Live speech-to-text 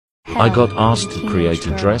I got asked to create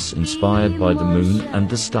a dress inspired by the moon and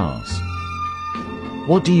the stars.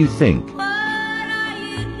 What do you think?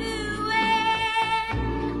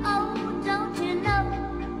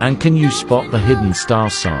 And can you spot the hidden star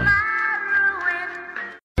sign?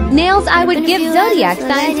 Nails I would give Zodiac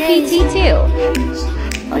signs PT too.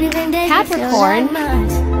 Capricorn,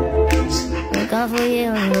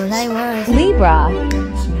 Libra,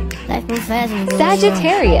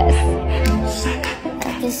 Sagittarius,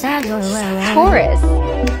 Taurus.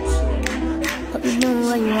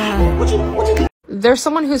 There's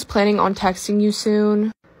someone who's planning on texting you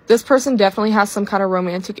soon. This person definitely has some kind of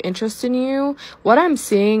romantic interest in you. What I'm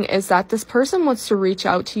seeing is that this person wants to reach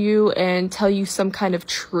out to you and tell you some kind of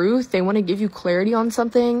truth. They want to give you clarity on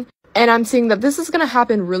something. And I'm seeing that this is going to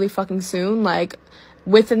happen really fucking soon, like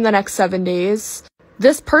within the next 7 days.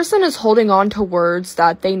 This person is holding on to words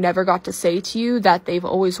that they never got to say to you, that they've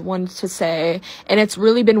always wanted to say. And it's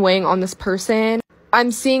really been weighing on this person.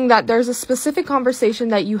 I'm seeing that there's a specific conversation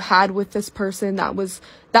that you had with this person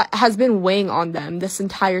that has been weighing on them this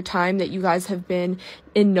entire time that you guys have been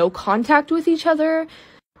in no contact with each other.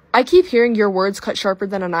 I keep hearing your words cut sharper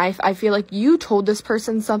than a knife. I feel like you told this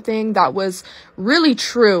person something that was really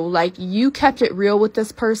true. Like, you kept it real with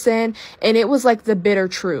this person, and it was like the bitter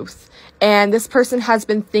truth. And this person has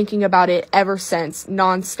been thinking about it ever since,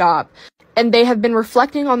 nonstop. And they have been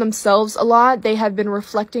reflecting on themselves a lot. They have been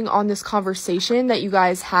reflecting on this conversation that you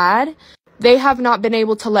guys had. They have not been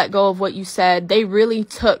able to let go of what you said. They really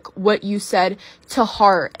took what you said to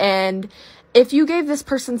heart. And if you gave this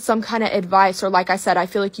person some kind of advice, or like I said, I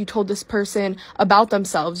feel like you told this person about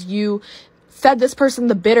themselves, you fed this person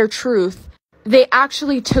the bitter truth, they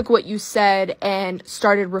actually took what you said and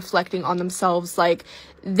started reflecting on themselves. Like,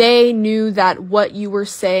 they knew that what you were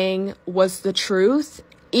saying was the truth.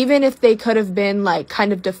 Even if they could have been like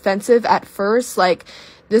kind of defensive at first, like,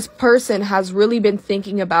 this person has really been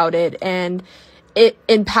thinking about it, and it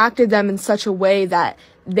impacted them in such a way that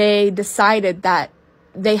they decided that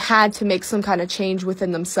they had to make some kind of change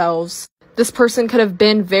within themselves. This person could have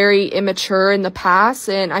been very immature in the past,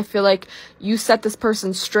 and I feel like you set this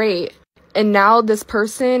person straight. And now this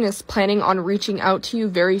person is planning on reaching out to you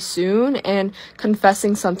very soon and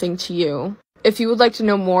confessing something to you. If you would like to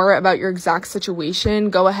know more about your exact situation,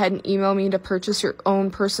 go ahead and email me to purchase your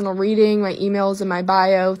own personal reading. My email is in my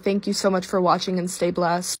bio. Thank you so much for watching, and stay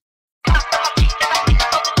blessed.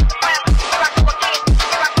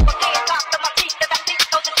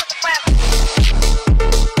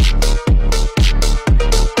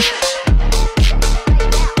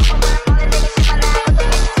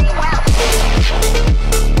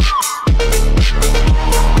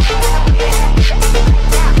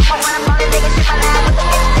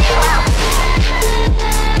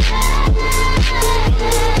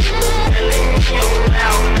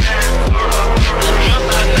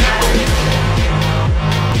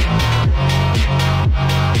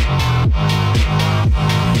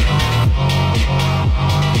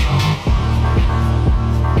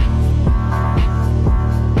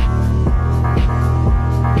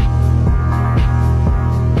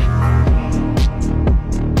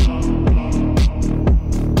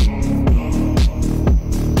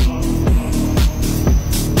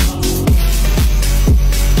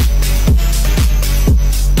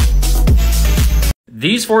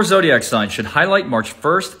 These 4 zodiac signs should highlight March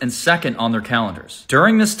 1st and 2nd on their calendars.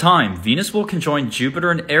 During this time, Venus will conjoin Jupiter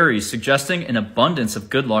and Aries, suggesting an abundance of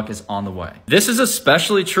good luck is on the way. This is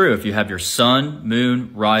especially true if you have your sun,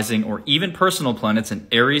 moon, rising, or even personal planets in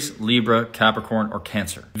Aries, Libra, Capricorn, or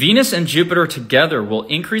Cancer. Venus and Jupiter together will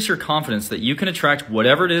increase your confidence that you can attract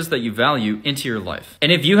whatever it is that you value into your life.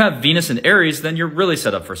 And if you have Venus in Aries, then you're really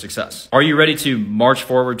set up for success. Are you ready to march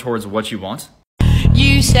forward towards what you want?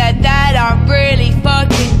 You said that I'm really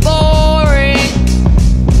fucking boring.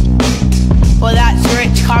 Well, that's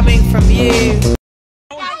rich coming from you.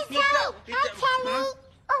 Hi, Kelly.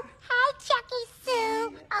 Oh, hi, Chucky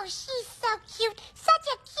Sue. Oh, she's so cute. Such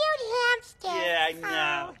a cute hamster. Yeah, I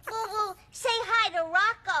know. Oh, say hi to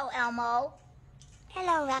Rocco, Elmo.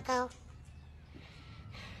 Hello, Rocco.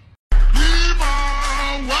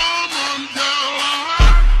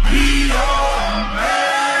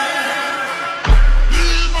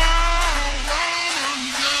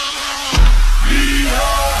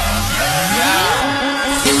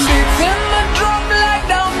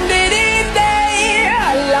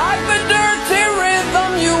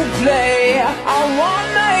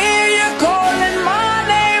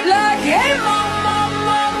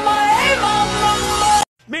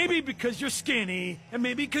 because you're skinny, and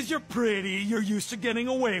maybe because you're pretty, you're used to getting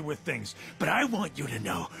away with things. But I want you to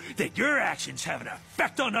know that your actions have an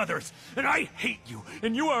effect on others, and I hate you,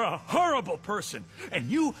 and you are a horrible person. And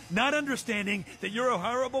you not understanding that you're a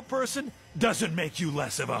horrible person doesn't make you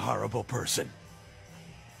less of a horrible person.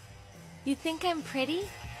 You think I'm pretty?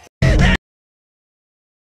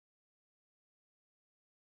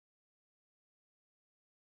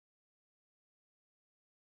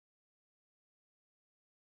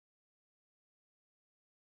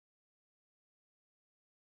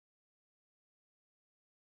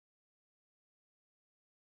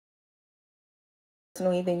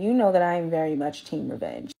 Then you know that I am very much team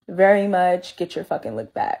revenge. Very much get your fucking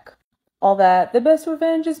lick back. All that, the best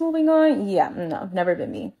revenge is moving on? Yeah, no, never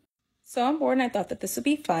been me. So I'm bored and I thought that this would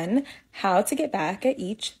be fun. How to get back at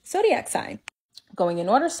each zodiac sign. Going in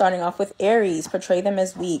order, starting off with Aries, portray them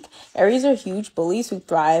as weak. Aries are huge bullies who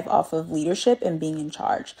thrive off of leadership and being in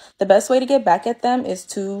charge. The best way to get back at them is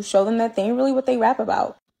to show them that they ain't really what they rap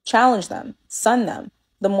about. Challenge them, sun them.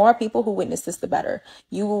 The more people who witness this, the better.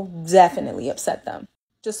 You will definitely upset them.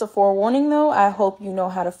 Just a forewarning though, I hope you know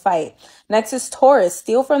how to fight. Next is Taurus.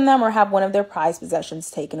 Steal from them or have one of their prized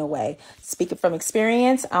possessions taken away. Speaking from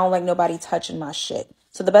experience, I don't like nobody touching my shit.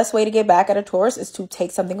 So the best way to get back at a Taurus is to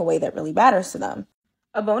take something away that really matters to them.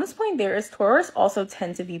 A bonus point there is Taurus also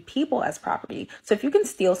tend to view people as property. So if you can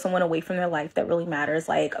steal someone away from their life that really matters,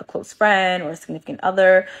 like a close friend or a significant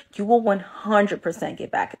other, you will 100%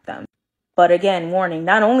 get back at them. But again, warning,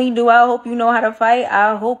 not only do I hope you know how to fight,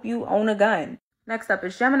 I hope you own a gun. Next up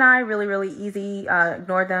is Gemini. Really easy.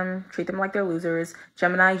 Ignore them. Treat them like they're losers.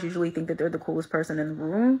 Geminis usually think that they're the coolest person in the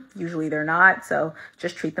room. Usually they're not. So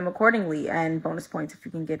just treat them accordingly. And bonus points if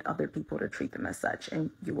you can get other people to treat them as such. And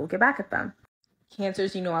you will get back at them.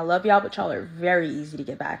 Cancers, you know I love y'all, but y'all are very easy to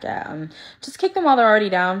get back at. Just kick them while they're already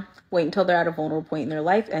down. Wait until they're at a vulnerable point in their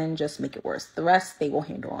life and just make it worse. The rest, they will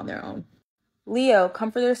handle on their own. Leo,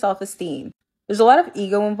 come for their self-esteem. There's a lot of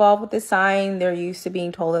ego involved with this sign. They're used to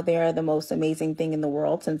being told that they are the most amazing thing in the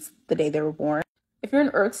world since the day they were born. If you're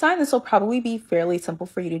an earth sign, this will probably be fairly simple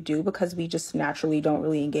for you to do because we just naturally don't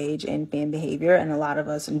really engage in fan behavior. And a lot of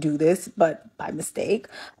us do this, but by mistake.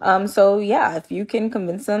 So yeah, if you can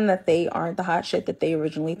convince them that they aren't the hot shit that they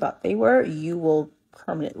originally thought they were, you will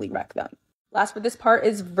permanently wreck them. Last for this part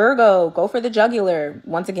is Virgo. Go for the jugular.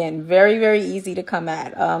 Once again, very easy to come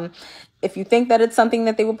at. If you think that it's something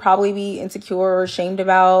that they would probably be insecure or ashamed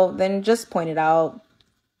about, then just point it out.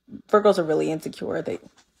 Virgos are really insecure.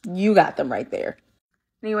 You got them right there.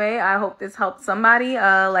 Anyway, I hope this helped somebody.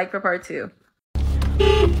 Like for part 2. Who gave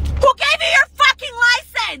you your fucking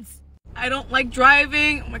license? I don't like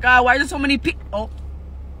driving. Oh my god, why are there so many people? Oh,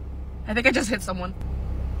 I think I just hit someone.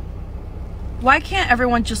 Why can't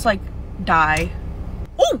everyone just like die?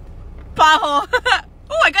 Oh, Baho.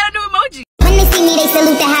 Oh, I got a new emoji. When they see me, they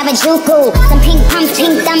salute to have a juku. Some pink pumps,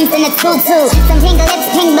 pink thumbs, and a tutu. Some pink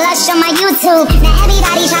lips, pink blush on my YouTube. Now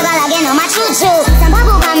everybody shagala again on my choo-choo. Some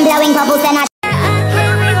bubble gum blowing bubbles and I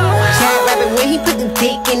Chad rapping when he put the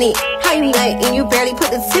dick in it. How you like and you barely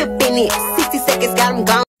put the tip in it. 60 seconds got him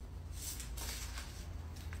gone.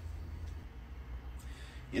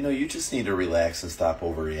 You know, you just need to relax and stop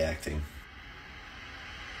overreacting.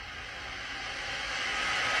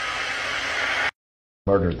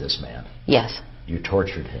 Murdered this man. Yes, You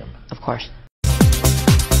tortured him. of course.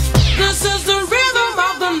 This is the rhythm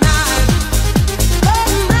of the night.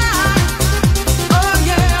 Oh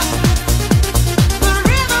yeah. The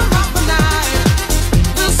rhythm of the night.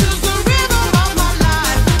 This is the rhythm of my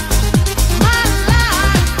life. My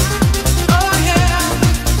life. Oh yeah.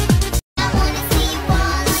 I wanna see you fall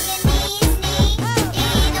on your knees.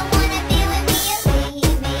 You don't wanna be with me or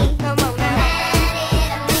leave me. Come on now.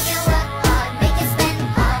 It'll make you work hard, make you spend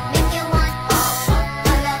hard, make you want all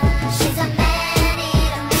my love. She's a man,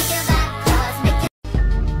 it'll make you back cross, make you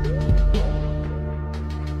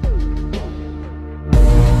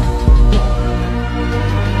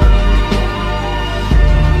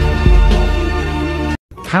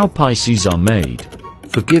How Pisces are made: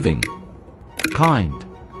 forgiving, kind,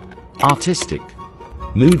 artistic,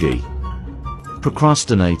 moody,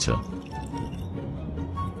 procrastinator.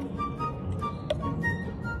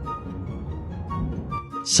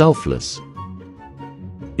 Selfless,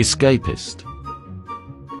 escapist.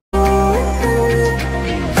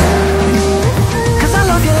 Cause I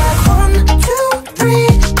love you like 1, 2, 3.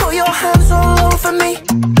 Put your hands all over me.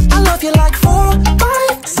 I love you like 4,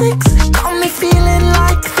 5, 6. Got me feeling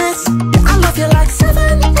like this. I love you like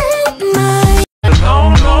 7, 8, 9.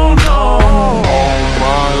 No, no, no. All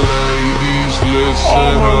my ladies,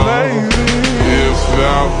 listen up. If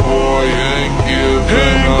that boy ain't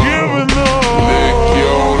giving up, lick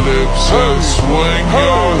your lips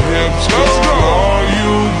Screw.